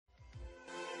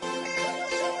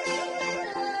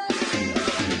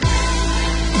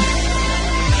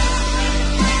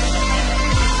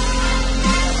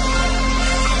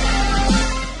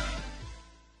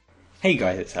Hey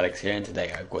guys, it's Alex here, and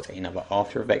today I've got another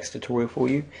After Effects tutorial for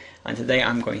you. And today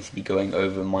I'm going to be going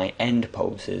over my end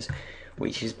pulses,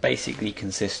 which is basically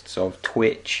consists of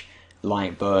twitch,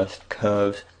 light burst,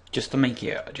 curves, just to make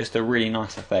it just a really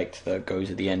nice effect that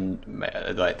goes at the end,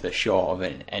 like the shot of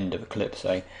an end of a clip,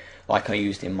 say, like I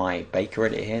used in my Baker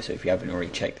edit here. So if you haven't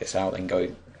already checked this out, then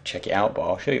go check it out. But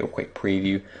I'll show you a quick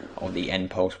preview of the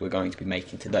end pulse we're going to be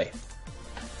making today.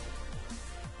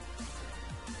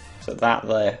 So that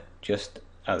there, just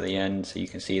at the end, so you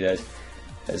can see there's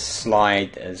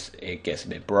slide as it gets a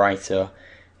bit brighter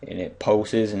and it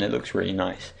pulses and it looks really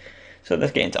nice. So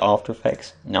let's get into After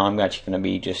Effects. Now I'm actually going to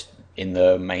be just in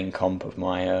the main comp of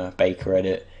my Baker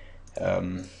edit,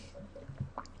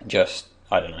 just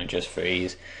for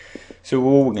ease. So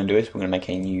all we're going to do is we're going to make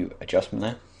a new adjustment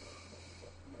there,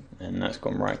 and that's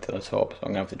gone right to the top, so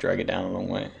I'm going to have to drag it down a long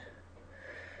way.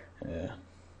 So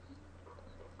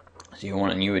you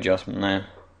want a new adjustment there.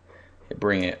 You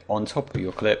bring it on top of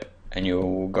your clip, and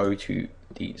you'll go to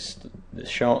the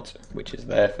shot, which is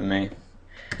there for me,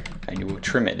 and you will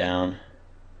trim it down.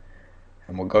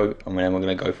 And then we're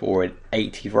going to go forward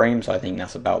 80 frames. I think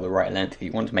that's about the right length. If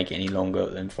you want to make it any longer,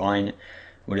 then fine.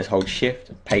 We'll just hold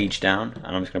Shift, page down,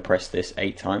 and I'm just going to press this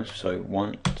 8 times. So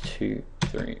 1, 2,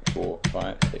 3, 4,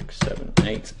 5, 6, 7,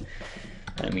 8,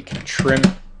 and we can trim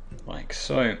like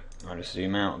so. I'll just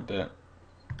zoom out a bit.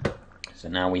 So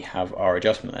now we have our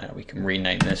adjustment there. We can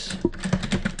rename this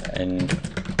end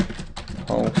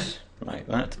pulse like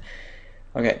that.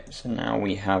 Okay, so now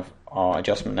we have our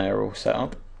adjustment there all set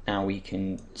up. Now we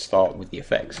can start with the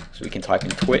effects. So we can type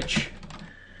in Twitch,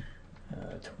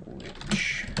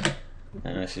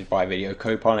 and this is by Video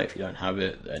Copilot. If you don't have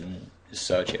it, then just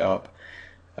search it up.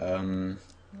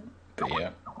 But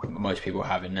yeah, most people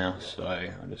have it now, so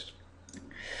I'll just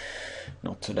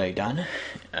not today, Dan.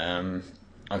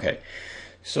 Okay,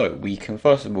 so we can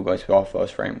first of all go to our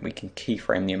first frame. We can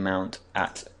keyframe the amount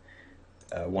at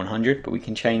 100, but we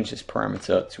can change this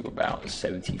parameter to about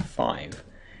 75,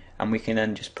 and we can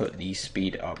then just put the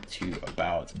speed up to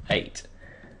about 8,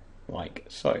 like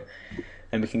so.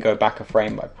 Then we can go back a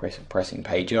frame by pressing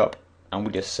page up, and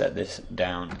we just set this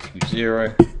down to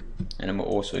 0, and then we'll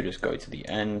also just go to the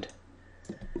end,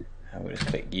 and we'll just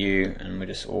click U, and we'll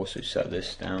just also set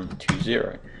this down to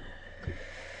 0.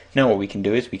 Now what we can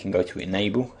do is we can go to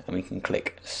Enable, and we can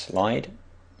click Slide,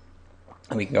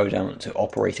 and we can go down to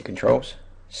Operator Controls,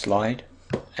 Slide,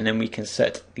 and then we can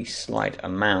set the slide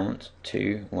amount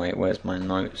to, wait, where's my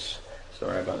notes?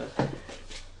 Sorry about that.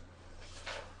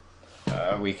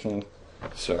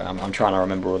 I'm trying to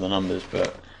remember all the numbers,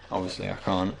 but obviously I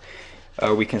can't.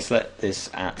 We can set this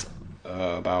at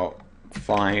about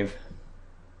 5,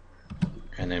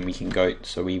 and then we can go,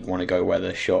 so we want to go where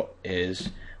the shot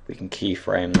is. We can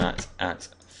keyframe that at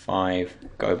 5,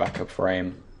 go back a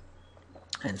frame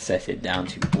and set it down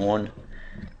to 1,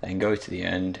 then go to the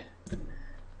end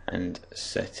and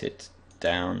set it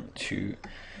down to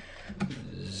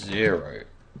 0.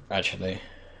 Actually,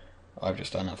 I've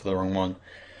just done that for the wrong one.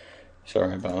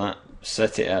 Sorry about that.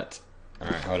 Set it at,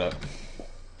 alright, hold up.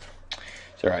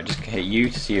 So I just hit U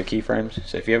to see your keyframes.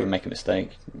 So if you ever make a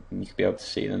mistake, you can be able to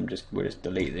see them. We'll just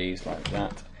delete these like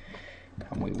that.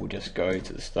 And we will just go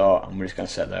to the start, and we're just going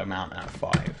to set the amount at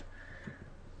 5.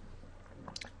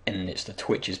 And it's the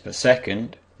twitches per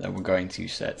second that we're going to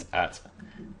set at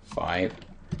 5.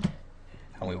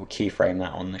 And we will keyframe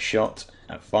that on the shot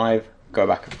at 5, go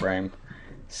back a frame,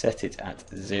 set it at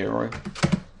 0.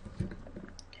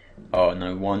 Oh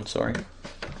no, 1, sorry.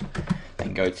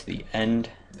 Then go to the end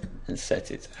and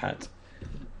set it at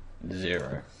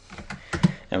 0.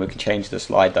 Now we can change the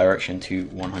slide direction to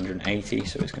 180,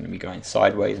 so it's going to be going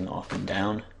sideways and up and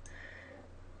down,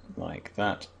 like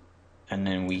that. And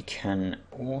then we can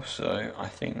also, I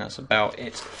think that's about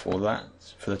it for that,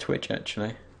 for the twitch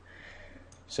actually.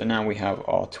 So now we have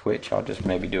our twitch. I'll just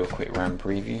maybe do a quick RAM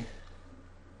preview,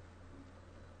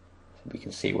 so we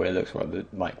can see what it looks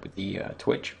like with the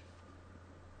twitch.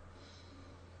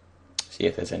 See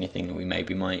if there's anything that we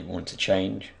maybe might want to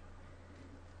change.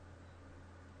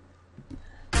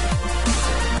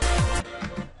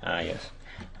 Yes.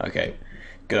 Okay,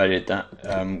 good I did that,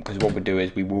 because what we'll do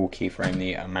is we will keyframe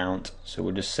the amount. So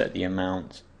we'll just set the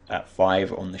amount at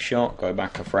 5 on the shot, go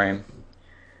back a frame,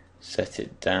 set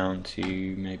it down to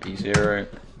maybe 0,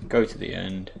 go to the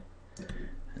end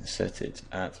and set it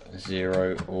at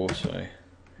 0 also.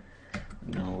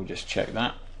 Now we'll just check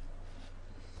that.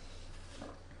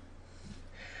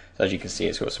 So as you can see,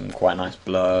 it's got some quite nice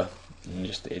blur, and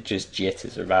it just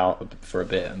jitters about for a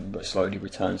bit, but slowly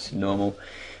returns to normal.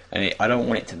 And I don't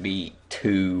want it to be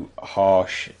too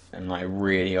harsh and like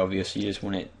really obvious. You just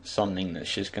want it something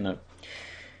that's just gonna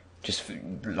just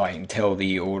like tell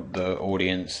the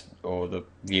audience or the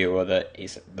viewer that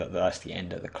that's the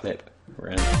end of the clip.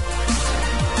 Really.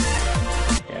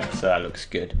 Yeah, so that looks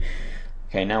good.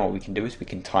 Okay, now what we can do is we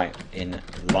can type in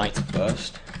light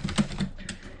burst,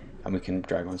 and we can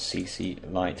drag on CC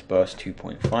light burst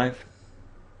 2.5,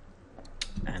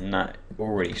 and that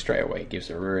already straight away gives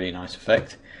a really nice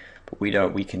effect. But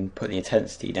we can put the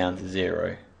intensity down to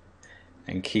 0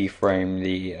 and keyframe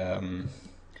the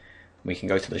we can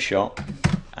go to the shot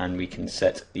and we can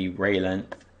set the ray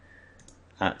length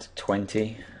at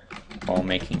 20 while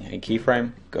making a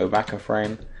keyframe, go back a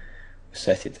frame,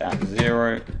 set it at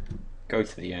 0, go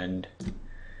to the end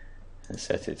and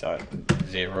set it at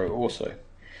 0 also.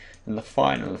 And the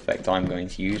final effect I'm going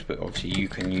to use, but obviously you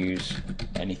can use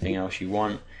anything else you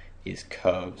want, is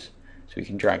curves. So we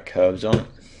can drag curves on,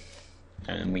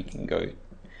 and we can go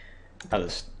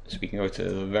so we can go to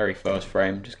the very first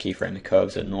frame, just keyframe the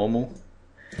curves at normal,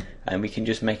 and we can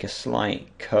just make a slight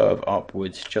curve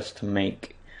upwards just to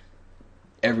make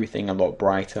everything a lot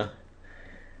brighter,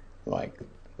 like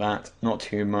that, not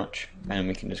too much, and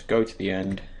we can just go to the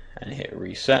end and hit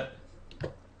reset,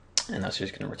 and that's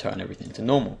just going to return everything to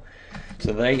normal.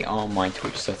 So they are my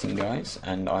Twitch setting, guys,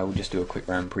 and I will just do a quick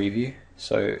round preview.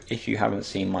 So if you haven't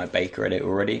seen my Baker edit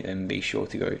already, then be sure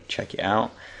to go check it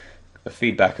out. The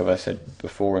feedback, as I said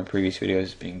before in previous videos,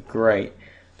 has been great,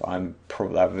 but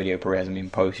that video probably hasn't been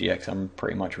posted yet because I'm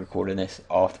pretty much recording this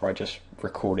after I just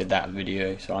recorded that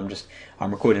video. So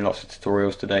I'm recording lots of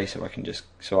tutorials today,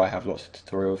 so I have lots of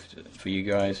tutorials for you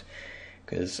guys,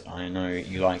 because I know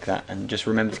you like that. And just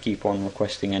remember to keep on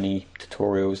requesting any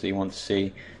tutorials that you want to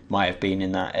see. Might have been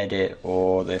in that edit,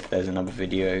 or if there's another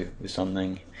video with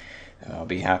something, I'll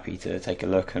be happy to take a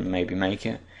look and maybe make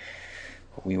it.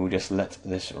 We will just let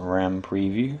this RAM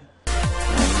preview.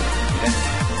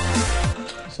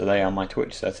 So they are my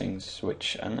Twitch settings,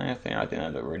 and I think they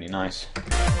look really nice.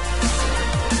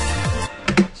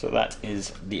 So that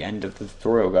is the end of the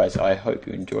tutorial, guys. I hope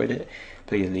you enjoyed it.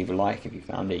 Please leave a like if you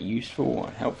found it useful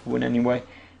or helpful in any way,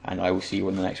 and I will see you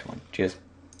on the next one. Cheers.